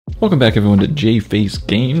Welcome back everyone to Jface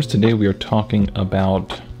Games. Today we are talking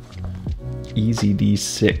about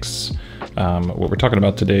EZD6. What we're talking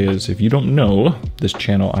about today is, if you don't know, this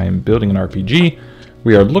channel I am building an RPG.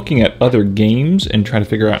 We are looking at other games and trying to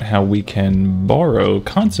figure out how we can borrow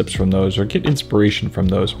concepts from those or get inspiration from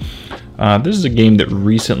those. This is a game that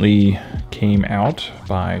recently came out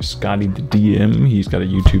by Scotty the DM. He's got a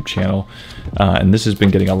YouTube channel, and this has been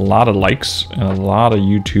getting a lot of likes and a lot of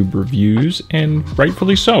YouTube reviews, and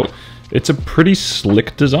rightfully so. It's a pretty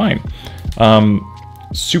slick design.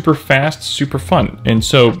 Super fast, super fun. And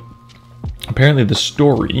so apparently the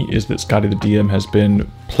story is that Scotty the DM has been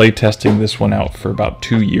playtesting this one out for about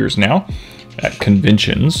 2 years now at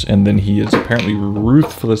conventions, and then he is apparently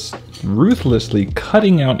ruthlessly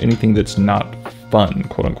cutting out anything that's not fun,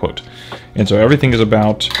 quote unquote. And so everything is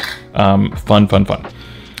about fun.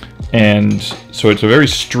 And so it's a very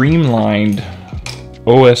streamlined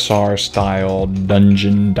OSR style,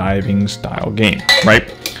 dungeon diving style game,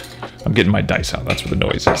 right? I'm getting my dice out, that's what the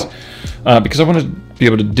noise is. Because I want to be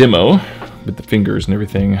able to demo with the fingers and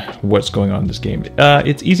everything what's going on in this game.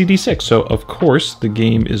 It's EZD6, so of course the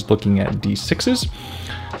game is looking at D6s.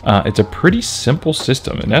 It's a pretty simple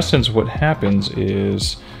system. In essence, what happens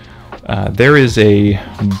is there is a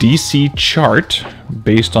DC chart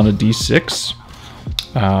based on a D6.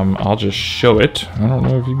 I'll just show it. I don't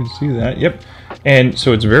know if you can see that. Yep. And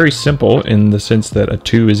so it's very simple in the sense that a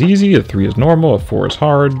 2 is easy, a 3 is normal, a 4 is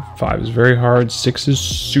hard, 5 is very hard, 6 is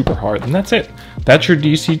super hard, and that's it. That's your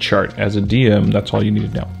DC chart. As a DM, that's all you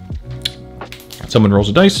need to know. Someone rolls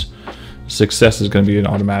a dice. Success is going to be an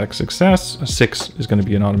automatic success. A 6 is going to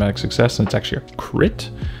be an automatic success, and it's actually a crit.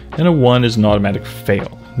 And a 1 is an automatic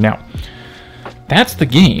fail. Now, that's the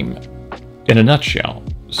game in a nutshell.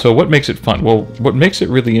 So what makes it fun? Well, what makes it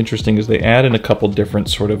really interesting is they add in a couple different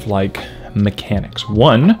sort of like mechanics.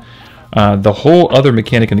 One, the whole other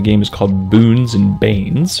mechanic in the game is called boons and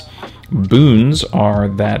banes. Boons are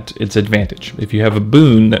that it's advantage. If you have a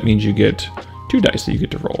boon, that means you get 2 dice that you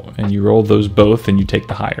get to roll, and you roll those both and you take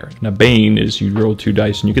the higher. And a bane is you roll 2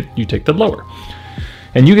 dice and you take the lower.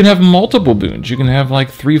 And you can have multiple boons. You can have like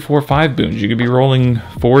 3, 4, 5 boons. You could be rolling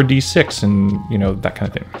 4d6 and, you know, that kind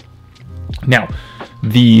of thing. Now,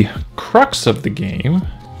 the crux of the game,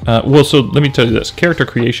 well, so let me tell you this, character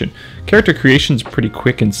creation. Character creation is pretty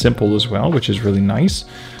quick and simple as well, which is really nice.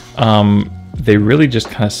 They really just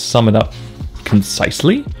kind of sum it up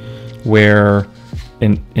concisely, where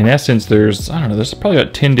in essence there's, I don't know, there's probably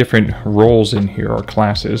about 10 different roles in here, or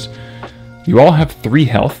classes. You all have 3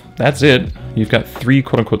 health, that's it. You've got 3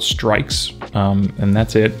 quote-unquote strikes, and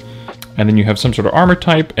that's it. And then you have some sort of armor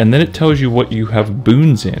type, and then it tells you what you have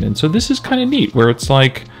boons in. And so this is kind of neat, where it's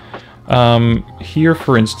like, here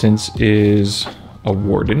for instance is a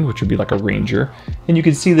warden, which would be like a ranger. And you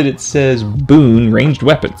can see that it says boon ranged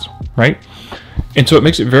weapons, right? And so it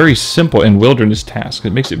makes it very simple in wilderness tasks.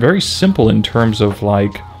 It makes it very simple in terms of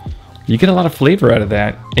like, you get a lot of flavor out of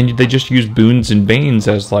that, and they just use boons and banes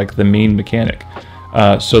as like the main mechanic.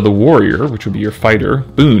 So the warrior, which would be your fighter,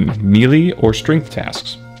 boon, melee or strength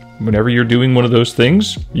tasks. Whenever you're doing one of those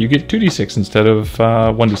things, you get 2d6 instead of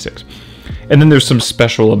 1d6. And then there's some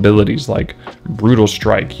special abilities like brutal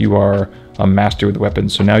strike. You are a master with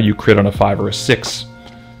weapons, so now you crit on a 5 or a 6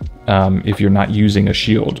 if you're not using a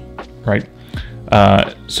shield, right?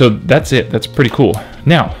 So that's it. That's pretty cool.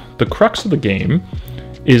 Now, the crux of the game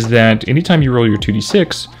is that anytime you roll your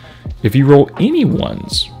 2d6, if you roll any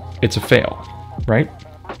ones, it's a fail, right?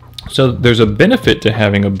 So there's a benefit to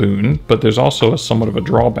having a boon, but there's also somewhat of a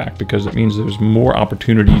drawback, because it means there's more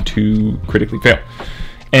opportunity to critically fail.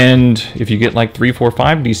 And if you get like 3, 4,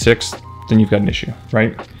 5 d6, then you've got an issue,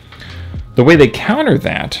 right? The way they counter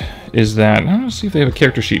that is that, I don't know, see if they have a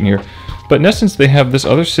character sheet in here, but in essence they have this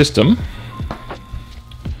other system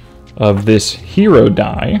of this hero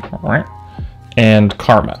die and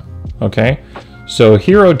karma, okay? So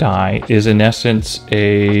hero die is in essence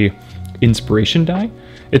a inspiration die.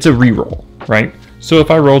 It's a reroll, right? So if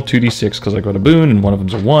I roll 2d6 because I got a boon and one of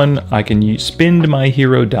them's a 1, I can spend my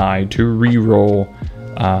hero die to reroll,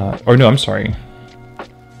 or no, I'm sorry.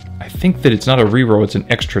 I think that it's not a reroll, it's an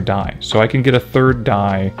extra die. So I can get a 3rd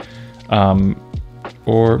die,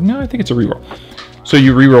 or no, I think it's a reroll. So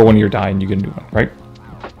you reroll one of your die and you get a new one, right?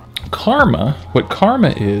 Karma, what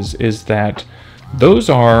karma is that those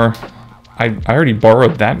are, I already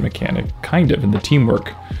borrowed that mechanic, kind of, in the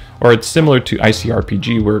teamwork. Or it's similar to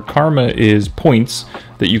ICRPG, where karma is points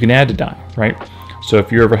that you can add to die, right? So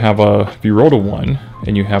if you ever have if you rolled a 1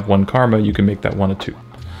 and you have 1 karma, you can make that 1 a 2.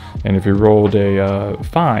 And if you rolled a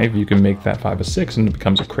 5, you can make that 5 a 6, and it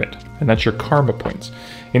becomes a crit. And that's your karma points.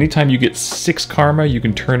 Anytime you get 6 karma, you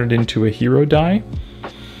can turn it into a hero die.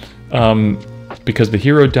 because the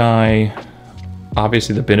hero die,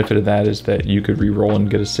 obviously the benefit of that is that you could re-roll and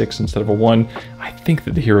get a 6 instead of a 1. I think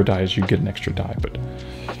that the hero die is you get an extra die, but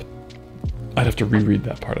I'd have to reread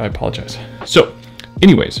that part. I apologize. So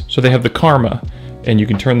anyways, so they have the karma, and you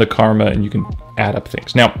can turn the karma and you can add up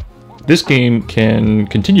things. Now, this game can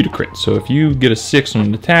continue to crit. So if you get a 6 on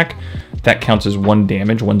an attack, that counts as 1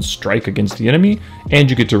 damage, 1 strike against the enemy, and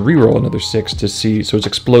you get to reroll another 6 to see, so it's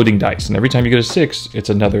exploding dice. And every time you get a 6, it's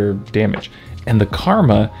another damage. And the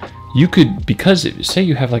karma, you could, because say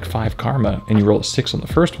you have like 5 karma and you roll a 6 on the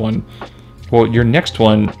first one, well, your next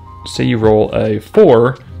one, say you roll a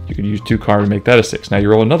 4, you could use 2 karma to make that a 6. Now you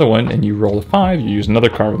roll another one and you roll a 5, you use another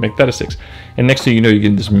karma to make that a 6. And next thing you know, you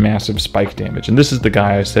get this massive spike damage. And this is the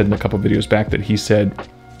guy I said in a couple videos back that he said,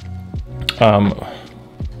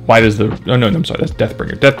 why does the, oh no, I'm sorry, that's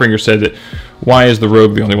Deathbringer. Deathbringer said that, why is the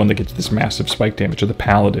rogue the only one that gets this massive spike damage, or the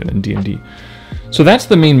paladin in D&D? So that's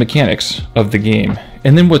the main mechanics of the game.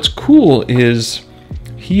 And then what's cool is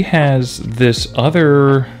he has this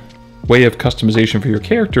other way of customization for your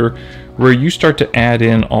character where you start to add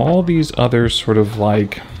in all these other sort of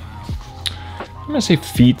like, I'm gonna say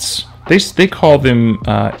feats. They call them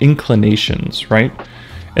inclinations, right?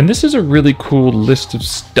 And this is a really cool list of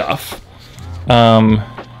stuff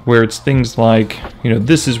where it's things like, you know,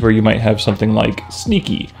 this is where you might have something like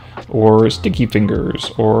sneaky or sticky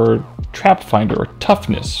fingers or trap finder or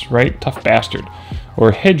toughness, right? Tough bastard,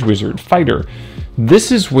 or hedge wizard, fighter.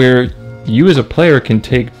 This is where you as a player can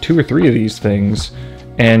take 2 or 3 of these things,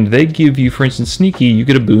 and they give you, for instance, sneaky, you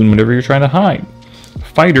get a boon whenever you're trying to hide.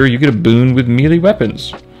 Fighter, you get a boon with melee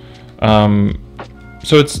weapons.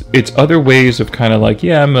 So it's other ways of kind of like,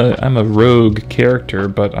 yeah, I'm a rogue character,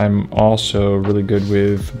 but I'm also really good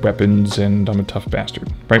with weapons and I'm a tough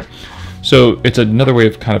bastard, right? So it's another way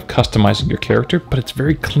of kind of customizing your character, but it's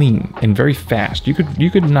very clean and very fast. You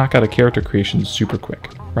could knock out a character creation super quick,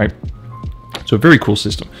 right? So a very cool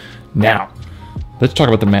system. Now, let's talk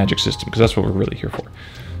about the magic system, because that's what we're really here for.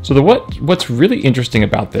 So what's really interesting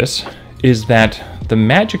about this is that the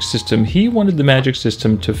magic system, he wanted the magic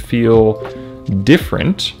system to feel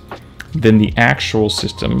different than the actual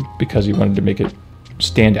system because he wanted to make it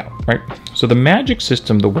stand out, right? So the magic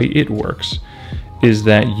system, the way it works is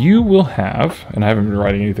that you will have, and I haven't been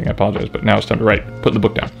writing anything, I apologize, but now it's time to write, put the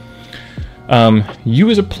book down.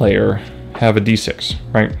 You as a player have a D6,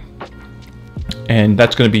 right? And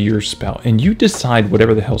that's going to be your spell. And you decide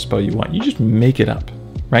whatever the hell spell you want. You just make it up,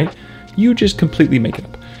 right? You just completely make it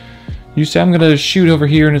up. You say, I'm going to shoot over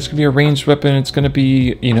here, and it's going to be a ranged weapon. It's going to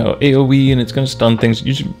be, you know, AoE, and it's going to stun things.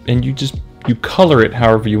 You color it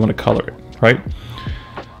however you want to color it, right?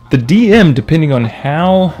 The DM, depending on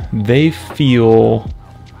how they feel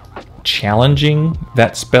challenging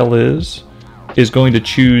that spell is going to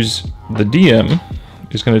choose, the DM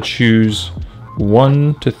is going to choose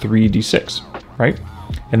 1 to 3 D6, right?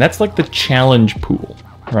 And that's like the challenge pool,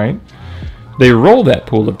 right? They roll that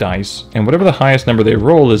pool of dice, and whatever the highest number they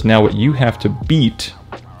roll is now what you have to beat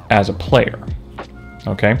as a player,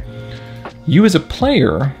 okay? You as a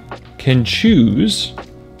player can choose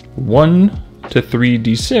 1 to 3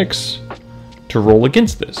 D6 to roll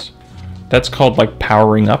against this. That's called like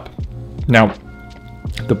powering up. Now,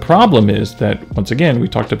 the problem is that, once again, we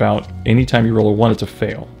talked about anytime you roll a 1, it's a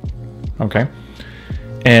fail, okay?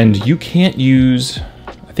 And you can't use,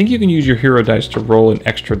 I think you can use your hero dice to roll an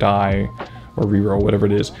extra die or reroll, whatever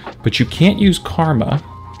it is, but you can't use karma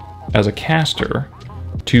as a caster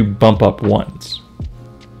to bump up 1s.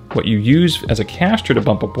 What you use as a caster to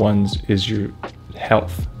bump up 1s is your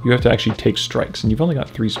health. You have to actually take strikes, and you've only got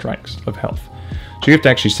 3 strikes of health. So you have to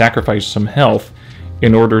actually sacrifice some health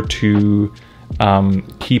in order to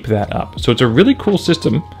keep that up. So it's a really cool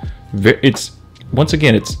system. It's, once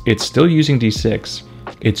again, it's still using D6.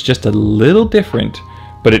 It's just a little different,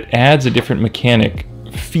 but it adds a different mechanic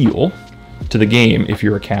feel to the game if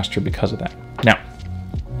you're a caster because of that. Now,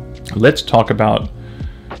 let's talk about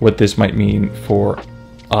what this might mean for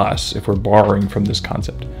us if we're borrowing from this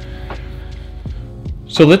concept.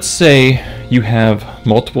 So let's say you have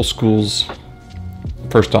multiple schools.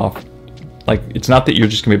 First off, like, it's not that you're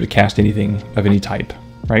just gonna be able to cast anything of any type,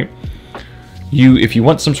 right? If you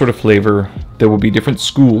want some sort of flavor, there will be different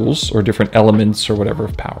schools or different elements or whatever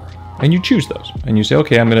of power, and you choose those. And you say,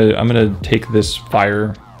 okay, I'm gonna take this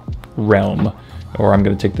fire realm, or I'm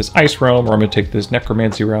gonna take this ice realm, or I'm gonna take this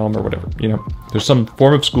necromancy realm, or whatever. You know, there's some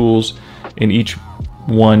form of schools, and each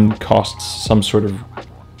one costs some sort of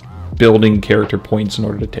building character points in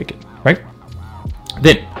order to take it, right?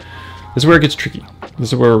 Then, this is where it gets tricky.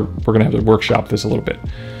 This is where we're gonna have to workshop this a little bit.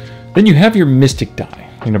 Then you have your mystic die.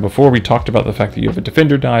 You know, before we talked about the fact that you have a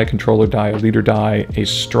defender die, a controller die, a leader die, a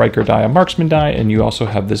striker die, a marksman die, and you also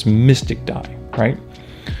have this mystic die, right?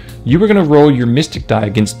 You were going to roll your mystic die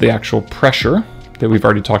against the actual pressure that we've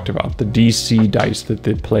already talked about, the DC dice that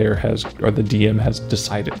the player has, or the DM has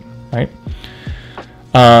decided, right?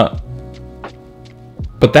 But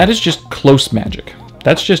that is just close magic.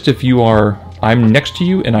 That's just if you are, I'm next to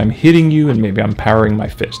you and I'm hitting you and maybe I'm powering my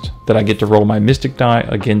fist, that I get to roll my mystic die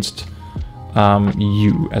against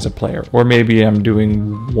you as a player. Or maybe I'm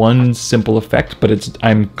doing one simple effect, but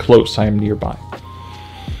I'm close, I am nearby.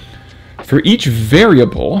 For each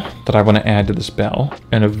variable that I want to add to the spell,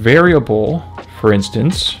 and a variable, for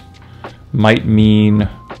instance, might mean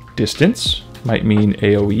distance, might mean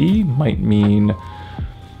AoE, might mean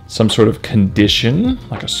some sort of condition,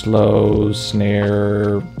 like a slow,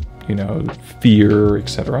 snare, you know, fear,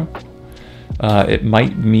 etc. It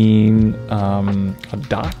might mean a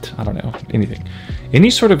dot, I don't know, anything. Any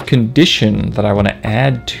sort of condition that I want to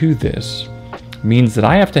add to this means that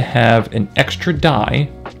I have to have an extra die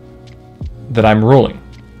that I'm rolling,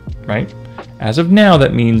 right? As of now,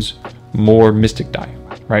 that means more mystic die,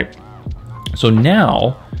 right? So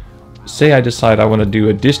now, say I decide I want to do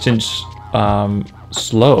a distance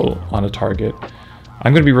slow on a target,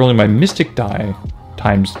 I'm going to be rolling my mystic die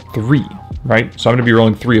times 3, right? So I'm going to be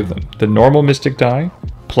rolling 3 of them. The normal mystic die,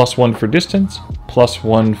 +1 for distance,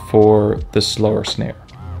 +1 for the slower snare,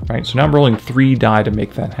 right? So now I'm rolling 3 die to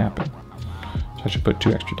make that happen. So I should put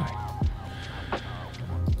 2 extra die.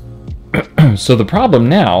 So the problem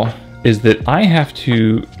now is that I have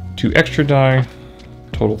to 2 extra die,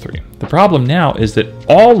 total 3. The problem now is that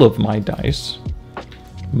all of my dice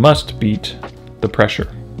must beat the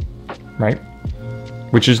pressure, right?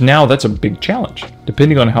 Which is now, that's a big challenge,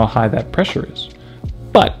 depending on how high that pressure is.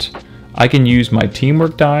 But I can use my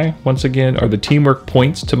teamwork die, once again, or the teamwork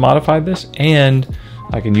points to modify this, and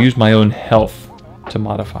I can use my own health to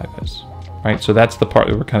modify this, right? So that's the part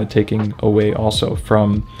that we're kind of taking away also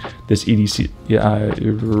from this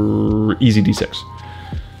EZD6.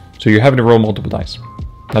 So you're having to roll multiple dice.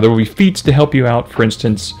 Now there will be feats to help you out. For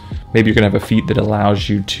instance, maybe you're going to have a feat that allows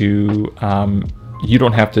you to, you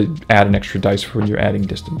don't have to add an extra dice for when you're adding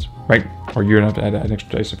distance, right? Or you're going to have to add an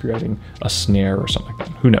extra dice if you're adding a snare or something like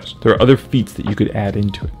that. Who knows? There are other feats that you could add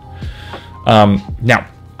into it. Now,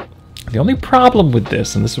 the only problem with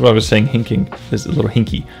this, and this is what I was saying, this is a little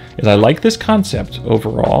hinky, is I like this concept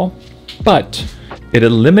overall, but it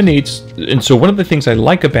eliminates, and so one of the things I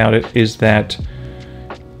like about it is that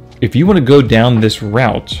if you want to go down this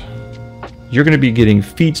route, you're going to be getting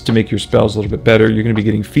feats to make your spells a little bit better. You're going to be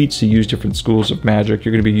getting feats to use different schools of magic.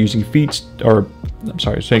 You're going to be using feats, or I'm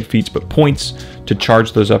sorry, I'm saying feats, but points to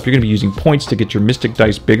charge those up. You're going to be using points to get your mystic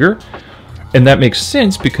dice bigger. And that makes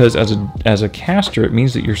sense because as a caster, it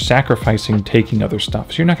means that you're sacrificing taking other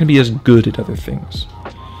stuff. So you're not going to be as good at other things.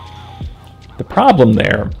 The problem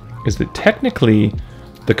there is that technically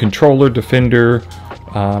the controller, defender,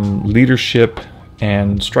 leadership,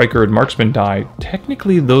 and striker and marksman die,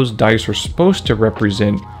 technically those dice are supposed to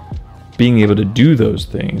represent being able to do those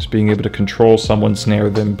things, being able to control someone,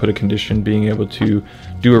 snare them, put a condition, being able to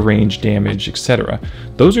do a range damage, etc.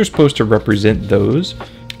 Those are supposed to represent those,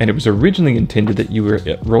 and it was originally intended that you were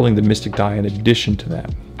rolling the mystic die in addition to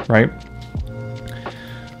that, right?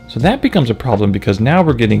 So that becomes a problem because now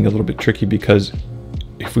we're getting a little bit tricky, because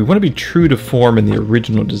if we want to be true to form in the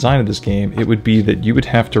original design of this game, it would be that you would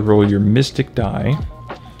have to roll your mystic die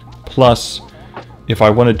plus, if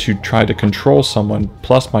I wanted to try to control someone,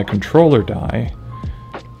 plus my controller die,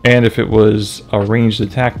 and if it was a ranged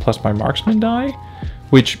attack plus my marksman die,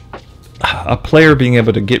 which a player being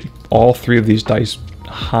able to get all 3 of these dice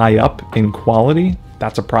high up in quality,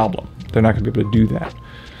 that's a problem. They're not going to be able to do that.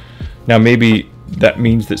 Now maybe that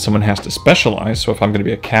means that someone has to specialize. So if I'm going to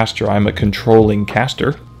be a caster, I'm a controlling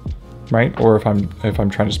caster, right? Or if I'm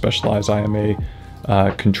trying to specialize, I am a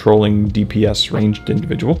controlling DPS ranged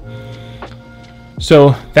individual.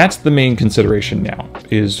 So that's the main consideration now,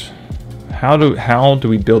 is how do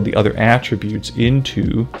we build the other attributes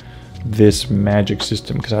into this magic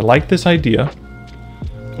system? Because I like this idea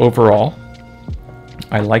overall.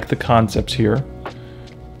 I like the concepts here.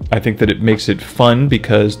 I think that it makes it fun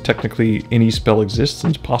because technically any spell exists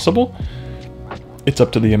and is possible. It's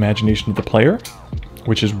up to the imagination of the player,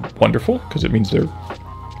 which is wonderful because it means they're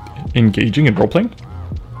engaging in role-playing.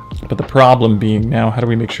 But the problem being now, how do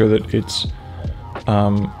we make sure that it's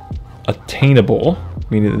attainable,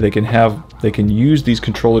 meaning that they can use these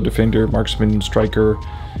controller, defender, marksman, striker,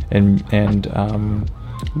 and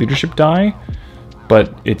leadership die,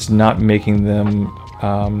 but it's not making them,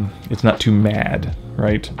 it's not too mad,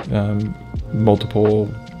 right? Multiple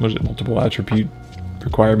attribute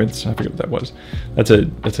requirements. I forget what that was. That's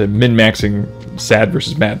a min-maxing sad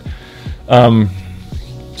versus mad.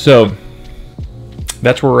 So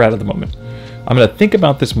that's where we're at the moment. I'm going to think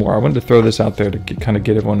about this more. I wanted to throw this out there to kind of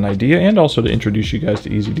get everyone an idea, and also to introduce you guys to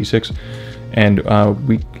EZD6. And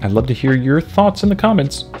I'd love to hear your thoughts in the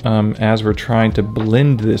comments as we're trying to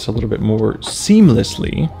blend this a little bit more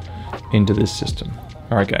seamlessly into this system.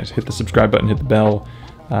 All right, guys, hit the subscribe button, hit the bell,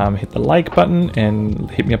 hit the like button,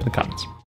 and hit me up in the comments.